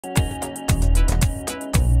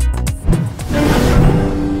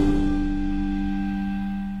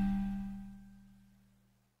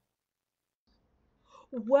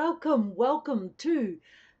welcome to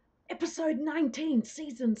episode 19,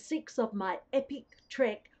 season 6 of my epic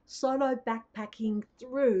trek solo backpacking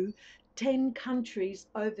through 10 countries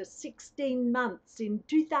over 16 months in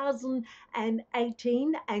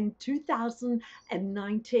 2018 and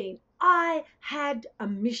 2019. I had a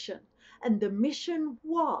mission, and the mission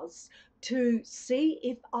was to see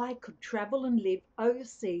if I could travel and live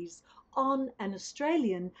overseas on an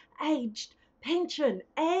Australian aged pension,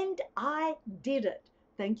 and I did it.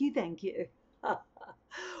 Thank you, thank you.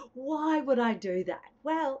 Why would I do that?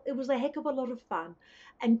 Well, it was a heck of a lot of fun.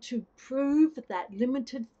 And to prove that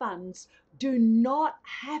limited funds do not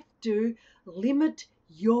have to limit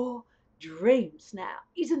your dreams. Now,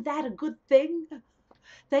 isn't that a good thing?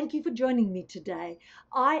 Thank you for joining me today.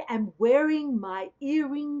 I am wearing my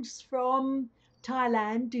earrings from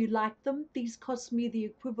Thailand. Do you like them? These cost me the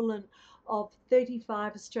equivalent of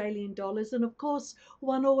 35 Australian dollars. And of course,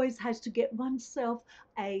 one always has to get oneself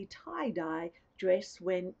a tie-dye dress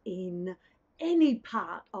when in any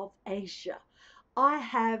part of Asia. I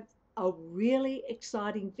have a really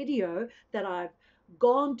exciting video that I've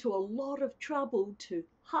gone to a lot of trouble to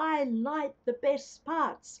highlight the best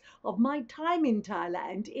parts of my time in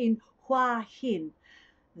Thailand in Hua Hin.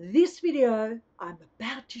 This video I'm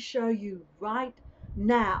about to show you right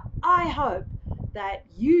now. I hope that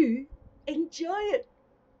you enjoy it.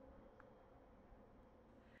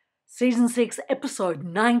 Season 6, episode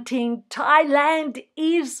 19, Thailand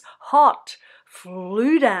is hot.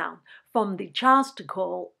 Flew down from the Charles de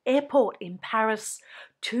Gaulle airport in Paris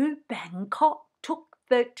to Bangkok. Took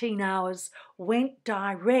 13 hours, went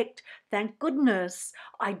direct. Thank goodness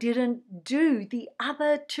I didn't do the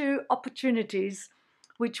other two opportunities,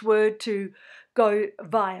 which were to go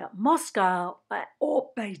via Moscow or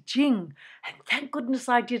Beijing. And thank goodness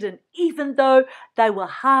I didn't, even though they were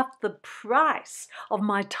half the price of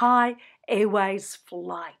my Thai Airways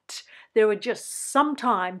flight. There are just some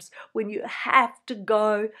times when you have to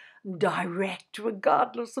go direct,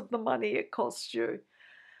 regardless of the money it costs you.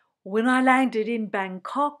 When I landed in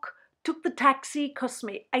Bangkok, took the taxi, cost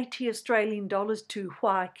me 80 Australian dollars to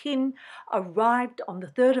Hua Hin, arrived on the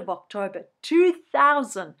 3rd of October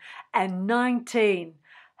 2019.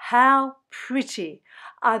 How pretty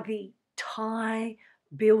are the Thai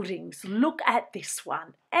buildings. Look at this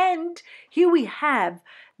one. And here we have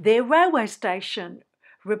their railway station,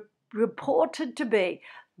 reported to be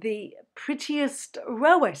the prettiest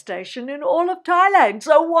railway station in all of Thailand.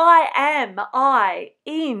 So why am I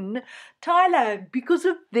in Thailand? Because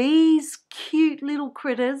of these cute little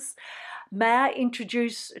critters. May I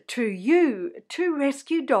introduce to you two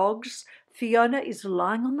rescue dogs. Fiona is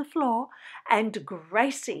lying on the floor and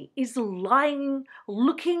Gracie is lying,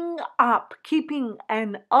 looking up, keeping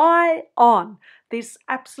an eye on this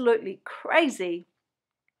absolutely crazy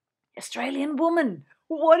Australian woman.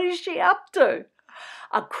 What is she up to?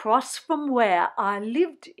 Across from where I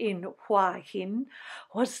lived in Hua Hin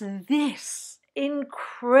was this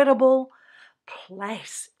incredible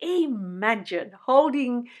place. Imagine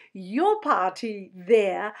holding your party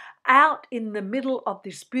there out in the middle of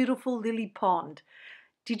this beautiful lily pond.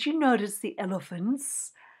 Did you notice the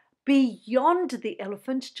elephants? Beyond the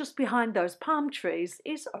elephants, just behind those palm trees,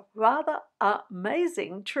 is a rather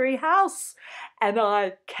amazing tree house. And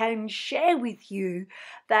I can share with you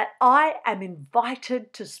that I am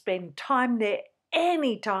invited to spend time there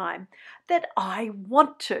anytime that I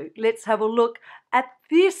want to. Let's have a look at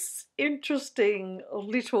this interesting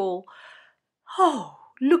little,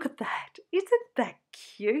 look at that. Isn't that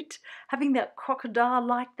cute? Having that crocodile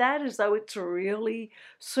like that as though it's really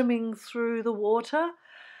swimming through the water.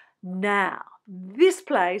 Now, this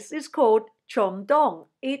place is called Chom.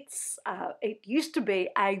 It used to be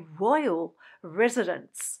a royal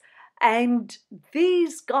residence. And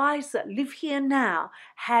these guys that live here now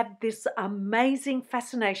have this amazing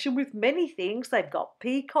fascination with many things. They've got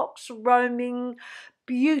peacocks roaming,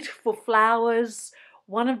 beautiful flowers.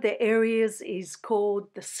 One of the areas is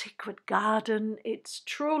called the Secret Garden. It's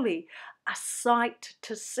truly a sight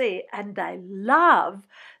to see, and they love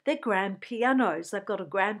their grand pianos. They've got a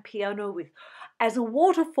grand piano with, as a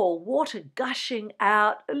waterfall, water gushing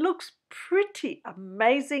out. It looks pretty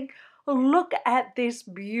amazing. Look at this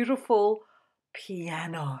beautiful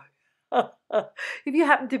piano. If you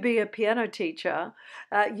happen to be a piano teacher,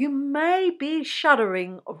 you may be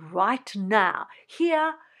shuddering right now.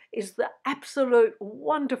 Here is the absolute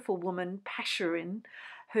wonderful woman, Pasharin,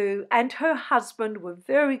 who and her husband were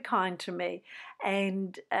very kind to me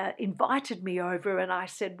and invited me over, and I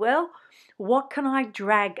said, well, what can I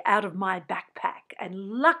drag out of my backpack? and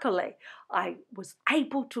luckily I was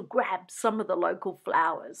able to grab some of the local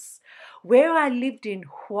flowers. Where I lived in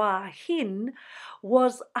Hua Hin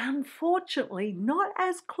was unfortunately not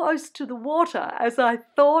as close to the water as I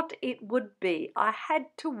thought it would be. I had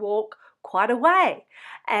to walk quite a way,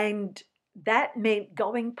 and that meant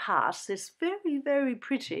going past this very, very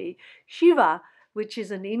pretty Shiva, which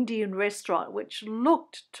is an Indian restaurant, which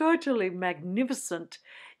looked totally magnificent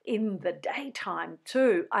in the daytime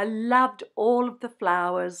too. I loved all of the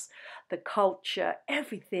flowers, the culture,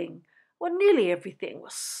 everything. Well, nearly everything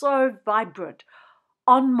was so vibrant.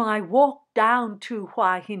 On my walk down to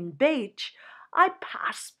Hua Hin Beach, I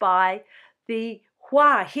passed by the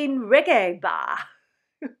Hua Hin Reggae Bar.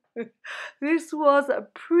 This was a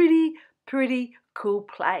pretty cool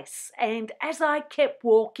place. And as I kept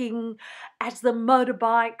walking, as the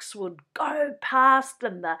motorbikes would go past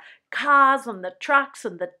and the cars and the trucks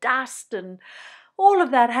and the dust and all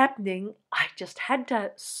of that happening, I just had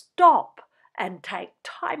to stop and take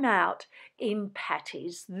time out in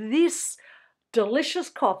Patty's. This delicious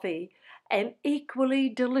coffee and equally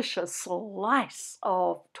delicious slice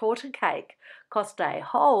of torta cake cost a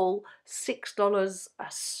whole $6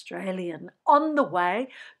 Australian on the way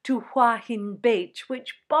to Hua Hin Beach,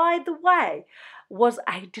 which, by the way, was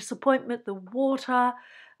a disappointment. The water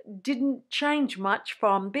didn't change much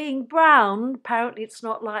from being brown. Apparently it's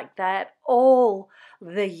not like that all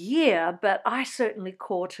the year, but I certainly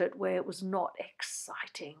caught it where it was not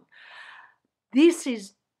exciting. This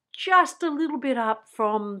is just a little bit up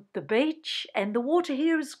from the beach, and the water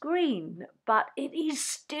here is green, but it is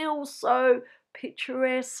still so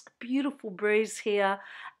picturesque, beautiful breeze here.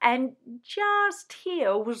 And just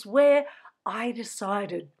here was where I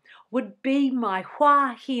decided would be my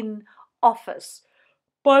Hua Hin office.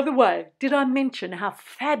 By the way, did I mention how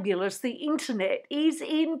fabulous the internet is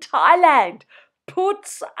in Thailand?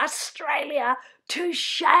 Puts Australia to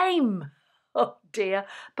shame. Oh dear,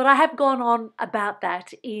 but I have gone on about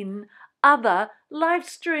that in other live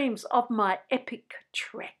streams of my epic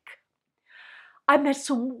trek. I met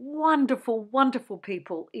some wonderful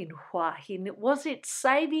people in Hua Hin. It was its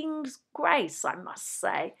saving grace, I must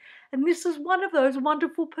say. And this is one of those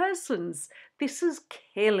wonderful persons. This is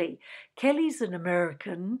Kelly. Kelly's an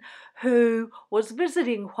American who was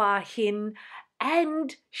visiting Hua Hin,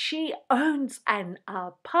 and she owns an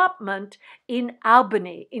apartment in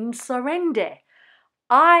Albany, in Surrender.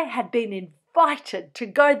 I have been invited to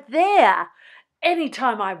go there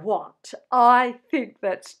anytime I want. I think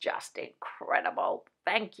that's just incredible.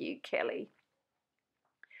 Thank you, Kelly.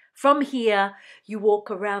 From here, you walk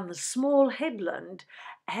around the small headland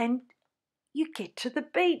and you get to the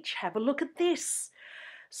beach. Have a look at this.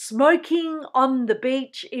 Smoking on the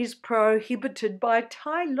beach is prohibited by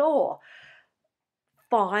Thai law.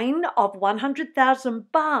 Fine of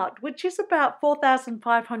 100,000 baht, which is about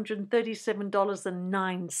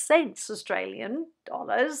 $4,537.09 Australian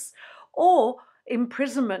dollars, or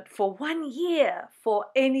imprisonment for 1 year for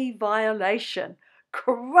any violation.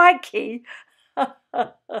 Crikey!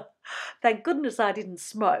 Thank goodness I didn't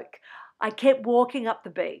smoke. I kept walking up the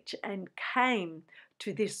beach and came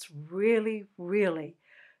to this really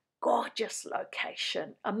gorgeous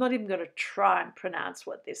location. I'm not even going to try and pronounce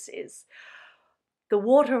what this is. The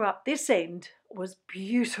water up this end was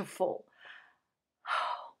beautiful.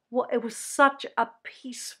 Well, it was such a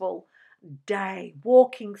peaceful day,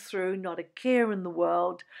 walking through, not a care in the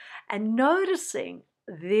world, and noticing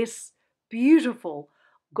this beautiful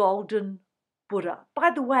golden Buddha.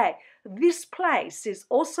 By the way, this place is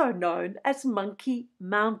also known as Monkey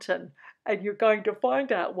Mountain, and you're going to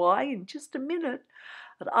find out why in just a minute.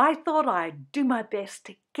 But I thought I'd do my best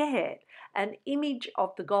to get an image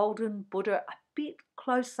of the golden Buddha a bit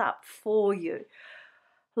close up for you.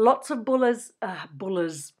 Lots of Buddhas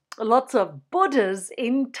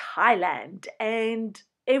in Thailand, and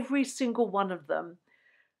every single one of them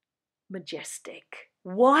majestic.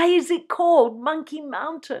 Why is it called Monkey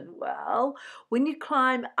Mountain? Well, when you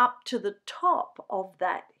climb up to the top of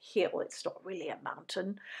that hill, it's not really a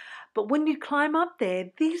mountain, but when you climb up there,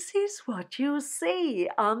 this is what you'll see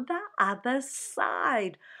on the other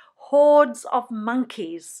side. Hordes of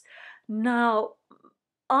monkeys. Now,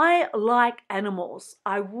 I like animals.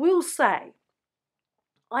 I will say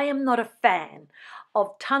I am not a fan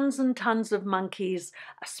of tons and tons of monkeys,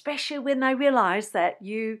 especially when they realize that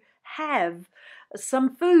you have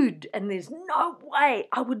some food, and there's no way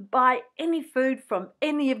I would buy any food from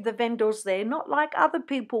any of the vendors there, not like other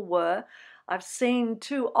people were. I've seen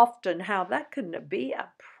too often how that can be a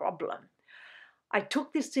problem. I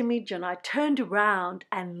took this image and I turned around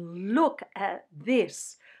and look at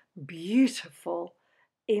this beautiful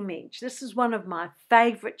image. This is one of my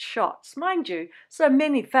favourite shots. Mind you, so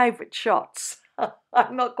many favourite shots.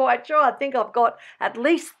 I'm not quite sure. I think I've got at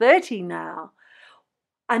least 30 now.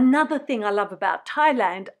 Another thing I love about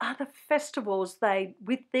Thailand are the festivals.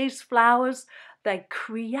 With these flowers, they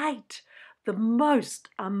create the most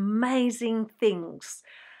amazing things.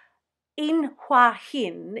 In Hua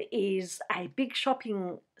Hin is a big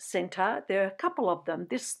shopping centre. There are a couple of them.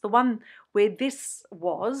 The one where this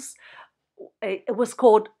was, is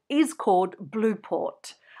called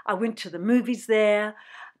Blueport. I went to the movies there.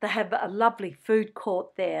 They have a lovely food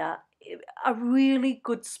court there. A really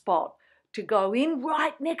good spot to go in.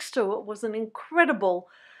 Right next to it was an incredible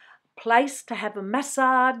place to have a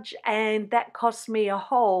massage, and that cost me a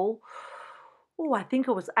whole, I think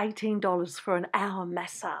it was $18 for an hour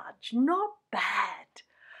massage. Not bad.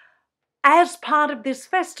 As part of this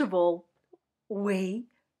festival, we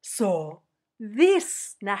saw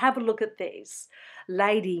this. Now have a look at these.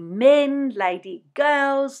 Lady men, lady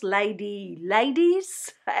girls, lady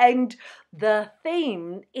ladies, and the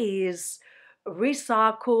theme is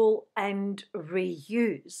recycle and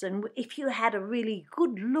reuse. And if you had a really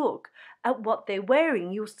good look at what they're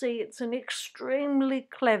wearing, you'll see it's an extremely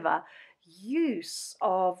clever use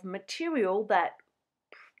of material that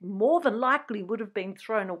more than likely would have been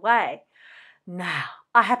thrown away. Now,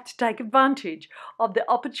 I have to take advantage of the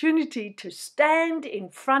opportunity to stand in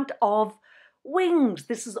front of wings.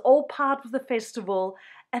 This is all part of the festival,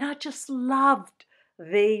 and I just loved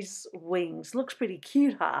these wings. Looks pretty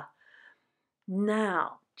cute, huh?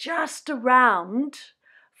 Now, just around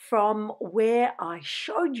from where I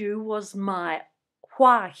showed you was my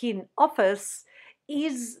Hua Hin office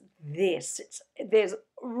is this. There's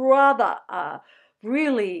rather a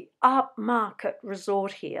really upmarket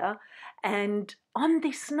resort here, and on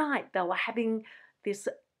this night they were having this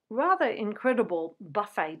rather incredible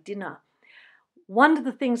buffet dinner. One of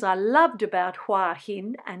the things I loved about Hua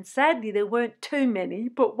Hin, and sadly there weren't too many,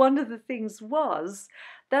 but one of the things was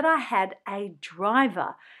that I had a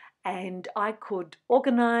driver and I could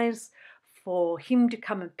organise for him to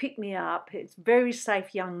come and pick me up. He's a very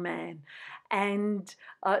safe young man. And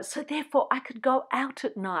so therefore I could go out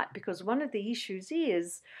at night, because one of the issues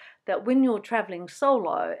is that when you're travelling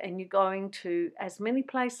solo and you're going to as many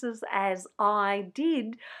places as I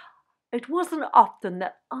did, it wasn't often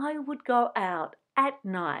that I would go out at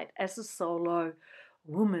night as a solo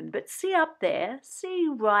woman. But see up there, see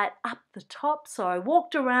right up the top. So I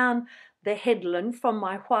walked around the headland from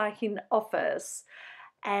my Hua Hin office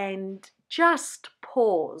and just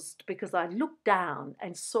paused because I looked down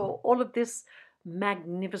and saw all of this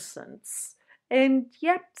magnificence. And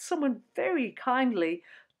yet someone very kindly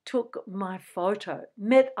took my photo.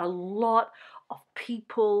 Met a lot of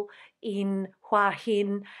people in Hua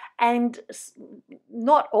Hin, and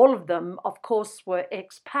not all of them, of course, were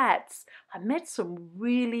expats. I met some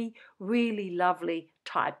really, really lovely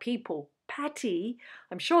Thai people. Patty,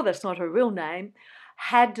 I'm sure that's not her real name,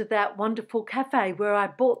 had that wonderful cafe where I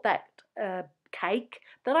bought that cake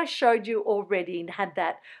that I showed you already and had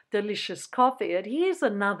that delicious coffee. And here's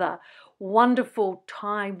another wonderful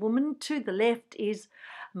Thai woman. To the left is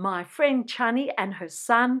my friend Chani and her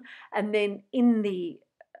son, and then in the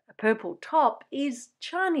purple top is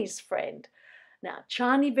Chani's friend. Now,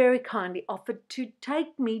 Chani very kindly offered to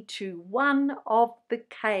take me to one of the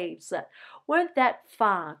caves that weren't that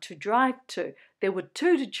far to drive to. There were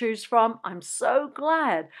two to choose from. I'm so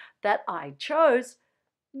glad that I chose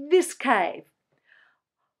this cave.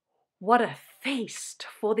 What a feast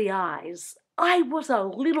for the eyes. I was a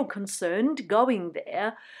little concerned going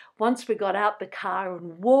there once we got out the car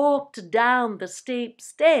and walked down the steep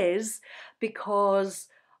stairs, because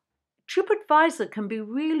TripAdvisor can be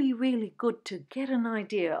really, really good to get an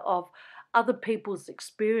idea of other people's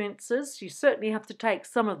experiences. You certainly have to take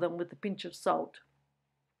some of them with a pinch of salt.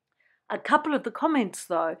 A couple of the comments,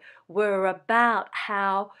 though, were about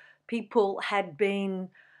how people had been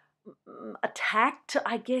attacked,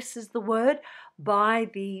 I guess is the word, by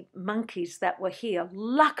the monkeys that were here.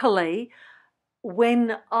 Luckily,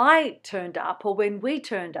 when I turned up, or when we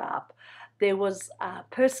turned up, there was a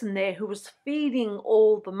person there who was feeding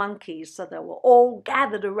all the monkeys. So they were all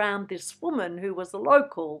gathered around this woman who was a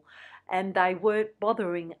local, and they weren't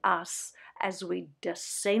bothering us as we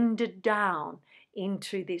descended down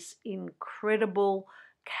into this incredible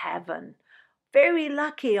cavern. Very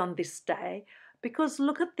lucky on this day, because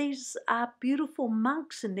look at these beautiful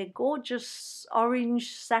monks in their gorgeous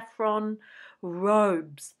orange saffron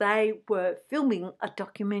robes. They were filming a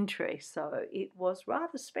documentary, so it was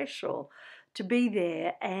rather special to be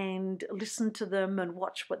there and listen to them and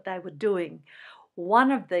watch what they were doing.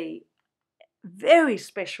 One of the very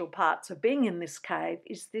special parts of being in this cave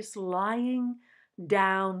is this lying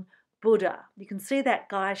down Buddha. You can see that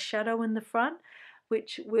guy's shadow in the front,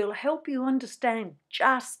 which will help you understand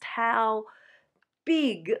just how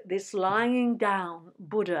big this lying down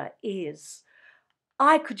Buddha is.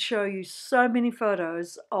 I could show you so many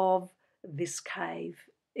photos of this cave.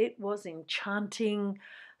 It was enchanting,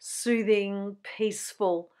 soothing,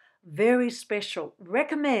 peaceful, very special.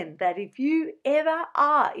 Recommend that if you ever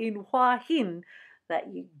are in Hua Hin,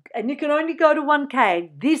 and you can only go to one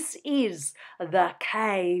cave, this is the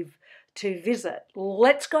cave to visit.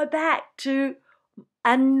 Let's go back to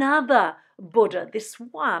another Buddha. This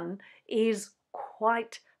one is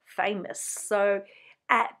quite famous. So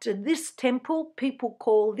at this temple, people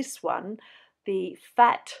call this one the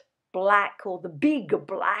fat black or the big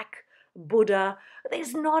black Buddha.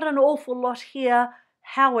 There's not an awful lot here.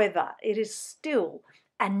 However, it is still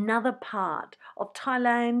another part of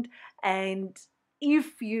Thailand, and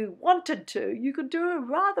if you wanted to, you could do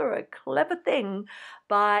a clever thing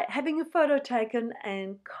by having a photo taken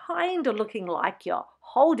and kind of looking like you're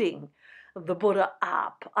holding the Buddha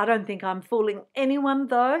up. I don't think I'm fooling anyone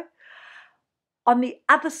though. On the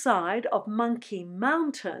other side of Monkey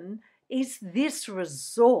Mountain is this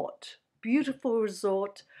resort, beautiful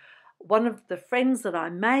resort. One of the friends that I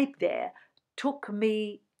made there took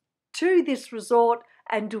me to this resort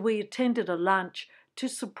and we attended a lunch to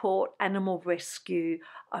support animal rescue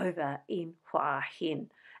over in Hua Hin.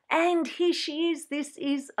 And here she is. This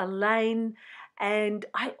is Elaine. And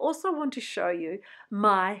I also want to show you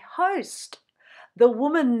my host, the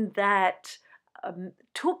woman that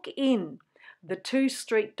took in the two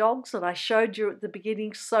street dogs that I showed you at the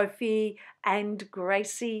beginning, Sophie and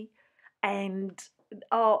Gracie. And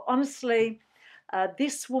honestly,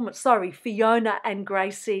 this woman, Fiona and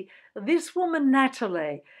Gracie, this woman,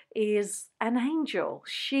 Natalie, is an angel.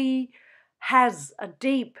 She has a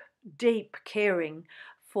deep, deep caring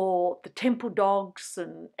for the temple dogs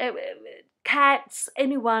and cats,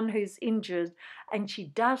 anyone who's injured, and she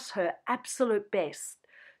does her absolute best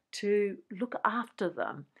to look after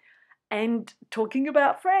them. And talking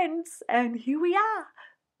about friends, and here we are.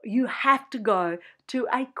 You have to go to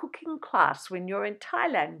a cooking class when you're in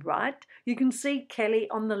Thailand, right? You can see Kelly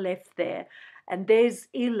on the left there, and there's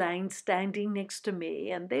Elaine standing next to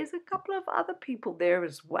me, and there's a couple of other people there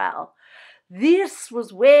as well. This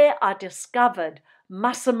was where I discovered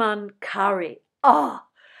Massaman curry. Oh,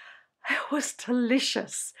 it was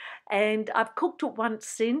delicious, and I've cooked it once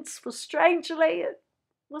since. For strangely, it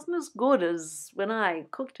wasn't as good as when I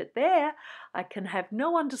cooked it there. I can have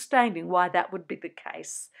no understanding why that would be the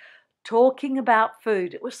case. Talking about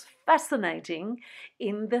food, it was fascinating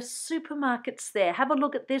in the supermarkets there. Have a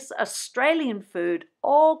look at this Australian food,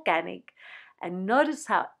 organic, and notice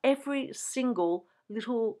how every single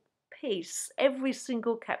little piece, every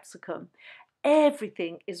single capsicum,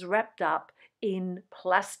 everything is wrapped up in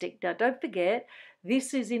plastic. Now, don't forget,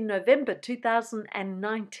 this is in November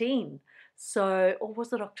 2019. So, or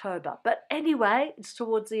was it October? But anyway, it's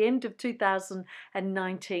towards the end of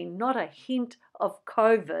 2019. Not a hint of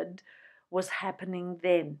COVID was happening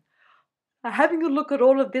then. Having a look at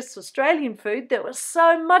all of this Australian food, there was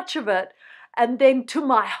so much of it. And then to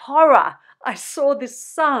my horror, I saw this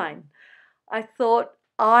sign. I thought,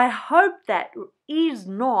 I hope that is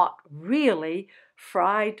not really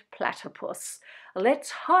fried platypus.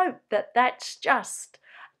 Let's hope that that's just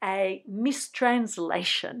a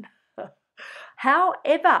mistranslation.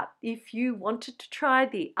 However, if you wanted to try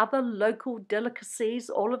the other local delicacies,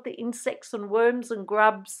 all of the insects and worms and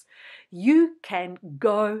grubs, you can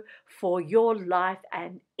go for your life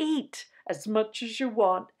and eat as much as you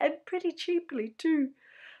want, and pretty cheaply too.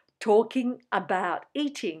 Talking about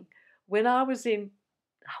eating, when I was in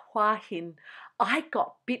Hua Hin, I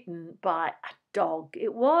got bitten by a dog.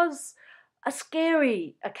 It was a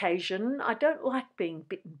scary occasion. I don't like being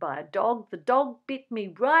bitten by a dog. The dog bit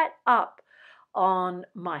me right up on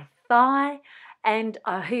my thigh, and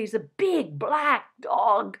he's a big black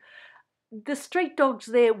dog. The street dogs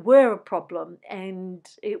there were a problem, and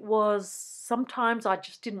it was sometimes I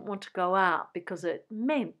just didn't want to go out because it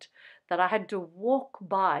meant that I had to walk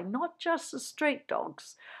by not just the street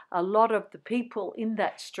dogs. A lot of the people in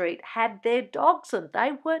that street had their dogs, and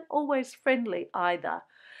they weren't always friendly either.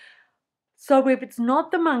 So if it's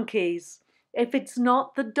not the monkeys, if it's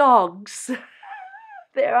not the dogs,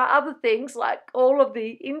 there are other things like all of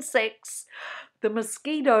the insects, the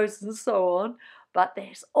mosquitoes and so on. But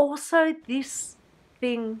there's also this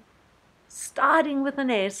thing starting with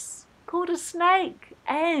an S called a snake.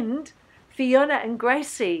 And Fiona and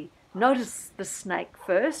Gracie noticed the snake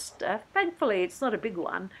first. Thankfully, it's not a big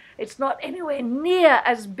one. It's not anywhere near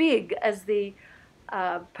as big as the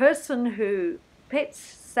person who pet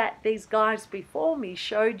sat these guys before me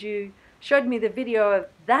showed me the video of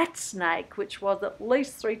that snake, which was at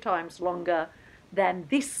least 3 times longer than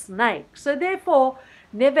this snake. So therefore,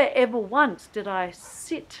 never ever once did I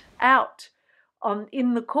sit out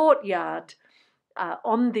in the courtyard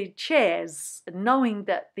on the chairs, knowing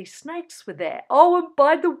that the snakes were there. Oh, and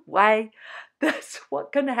by the way, that's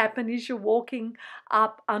what can happen is you're walking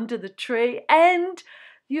up under the tree and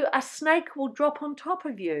a snake will drop on top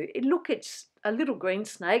of you. Look, it's a little green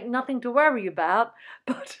snake, nothing to worry about,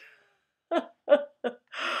 but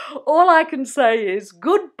all I can say is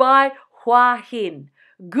goodbye, Hua Hin.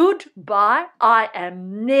 Goodbye. I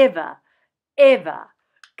am never, ever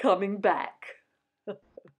coming back.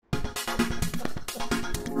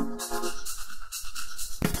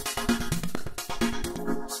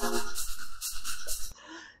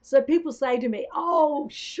 So people say to me, oh,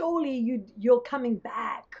 surely you're coming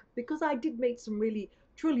back, because I did meet some really,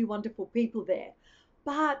 truly wonderful people there.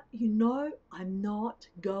 But, I'm not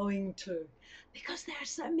going to, because there are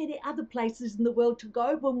so many other places in the world to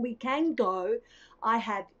go when we can go. I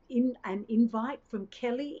have an invite from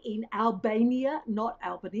Kelly in Albania, not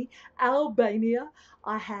Albany, Albania.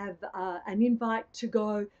 I have an invite to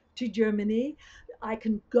go to Germany. I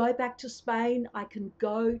can go back to Spain. I can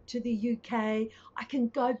go to the UK. I can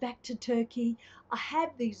go back to Turkey. I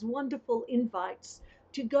have these wonderful invites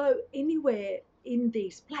to go anywhere in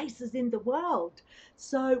these places in the world.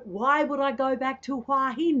 So why would I go back to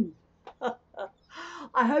Hua Hin?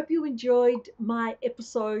 I hope you enjoyed my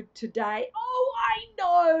episode today. Oh,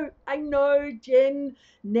 I know, Jen.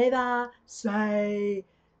 Never say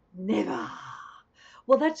never.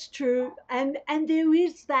 Well, that's true. And there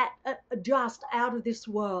is that just out of this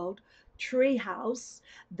world treehouse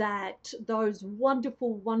that those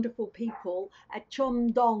wonderful, wonderful people at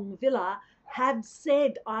Chom Dong Villa have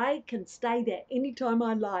said I can stay there anytime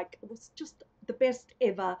I like. It was just the best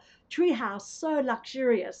ever treehouse, so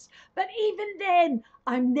luxurious. But even then,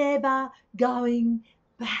 I'm never going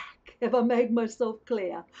back. Have I made myself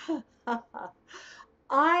clear?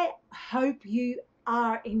 I hope you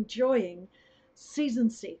are enjoying season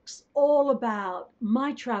 6, all about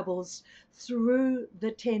my travels through the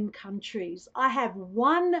 10 countries. I have just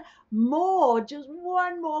one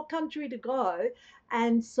more country to go.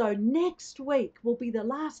 And so next week will be the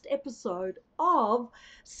last episode of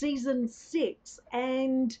season 6.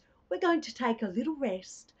 And we're going to take a little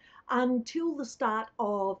rest until the start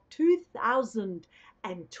of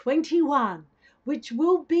 2021, which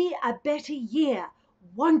will be a better year,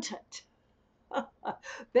 won't it?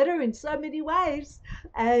 Better in so many ways,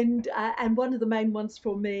 and one of the main ones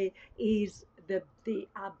for me is the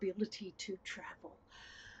ability to travel.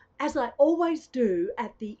 As I always do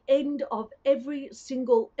at the end of every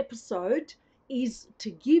single episode, is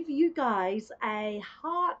to give you guys a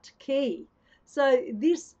heart key. So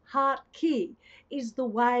this heart key is the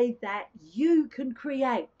way that you can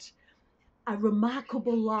create a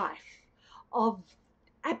remarkable life of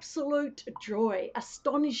absolute joy,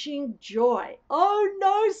 astonishing joy. Oh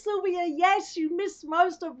no, Sylvia, yes, you missed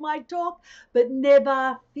most of my talk, but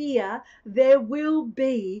never fear, there will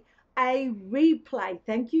be a replay.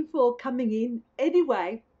 Thank you for coming in.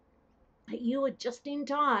 Anyway, you are just in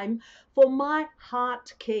time for my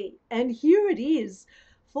heart key. And here it is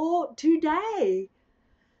for today.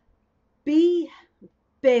 Be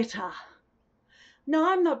better. No,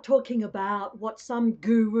 I'm not talking about what some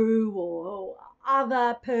guru or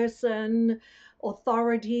other person,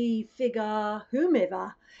 authority figure,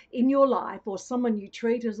 whomever in your life, or someone you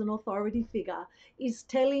treat as an authority figure, is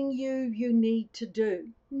telling you need to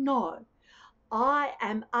do. No, I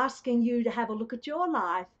am asking you to have a look at your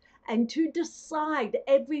life and to decide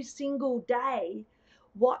every single day,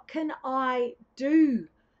 what can I do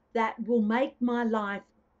that will make my life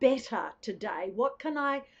better today?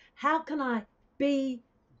 How can I be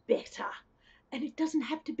better? And it doesn't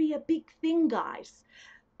have to be a big thing, guys.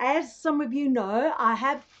 As some of you know, I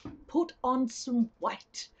have put on some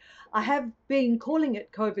weight. I have been calling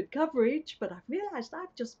it COVID coverage, but I've realized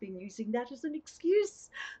I've just been using that as an excuse.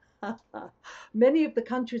 Many of the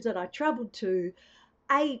countries that I traveled to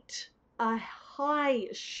ate a high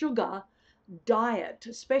sugar diet,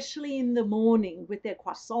 especially in the morning with their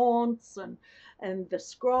croissants and the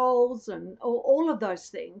scrolls and all of those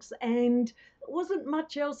things. And there wasn't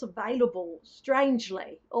much else available,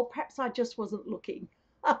 strangely, or perhaps I just wasn't looking.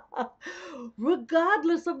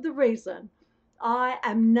 Regardless of the reason, I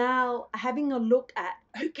am now having a look at,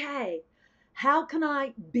 okay, how can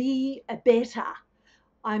I be a better?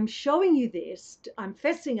 I'm showing you this. I'm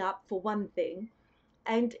fessing up for one thing.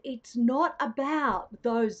 And it's not about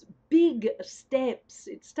those big steps.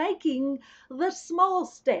 It's taking the small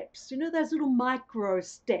steps, those little micro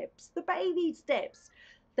steps, the baby steps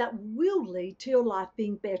that will lead to your life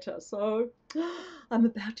being better. So I'm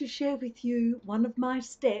about to share with you one of my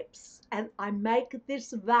steps, and I make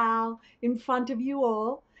this vow in front of you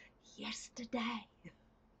all. Yesterday,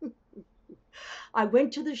 I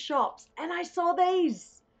went to the shops and I saw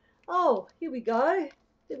these. Oh, here we go.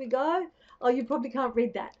 Here we go. Oh, you probably can't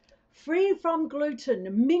read that. Free from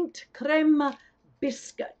gluten, mint creme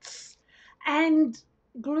biscuits. And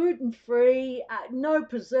gluten-free, no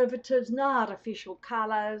preservatives, no artificial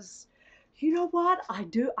colours. You know what I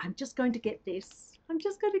do? I'm just going to get this. I'm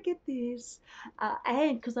just going to get this.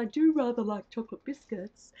 And because I do rather like chocolate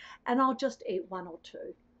biscuits, and I'll just eat one or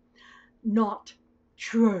two. Not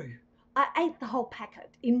true. I ate the whole packet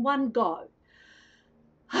in one go.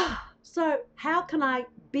 So, how can I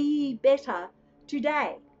be better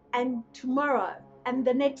today and tomorrow and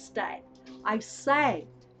the next day? I say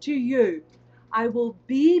to you, I will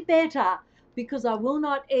be better because I will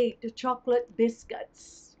not eat the chocolate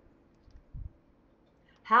biscuits.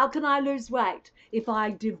 How can I lose weight if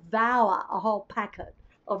I devour a whole packet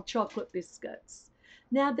of chocolate biscuits?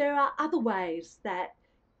 Now, there are other ways that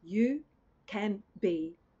you can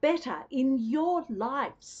be better in your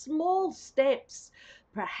life, small steps.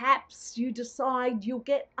 Perhaps you decide you'll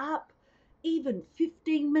get up even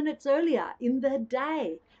 15 minutes earlier in the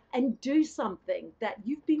day and do something that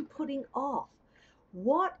you've been putting off.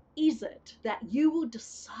 What is it that you will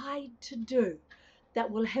decide to do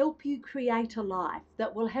that will help you create a life,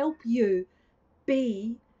 that will help you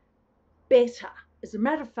be better? As a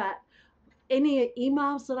matter of fact, any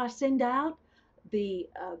emails that I send out, the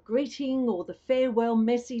greeting or the farewell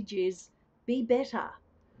message is be better.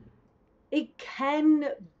 It can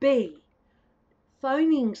be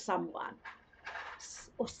phoning someone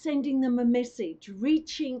or sending them a message,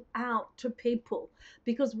 reaching out to people,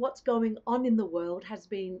 because what's going on in the world has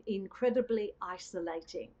been incredibly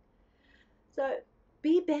isolating. So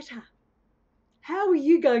be better. How are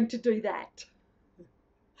you going to do that?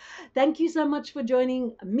 Thank you so much for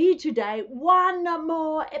joining me today. One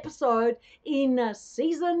more episode in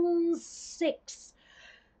season 6.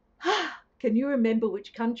 Can you remember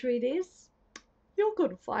which country it is? You're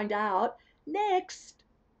going to find out next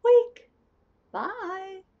week.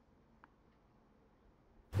 Bye.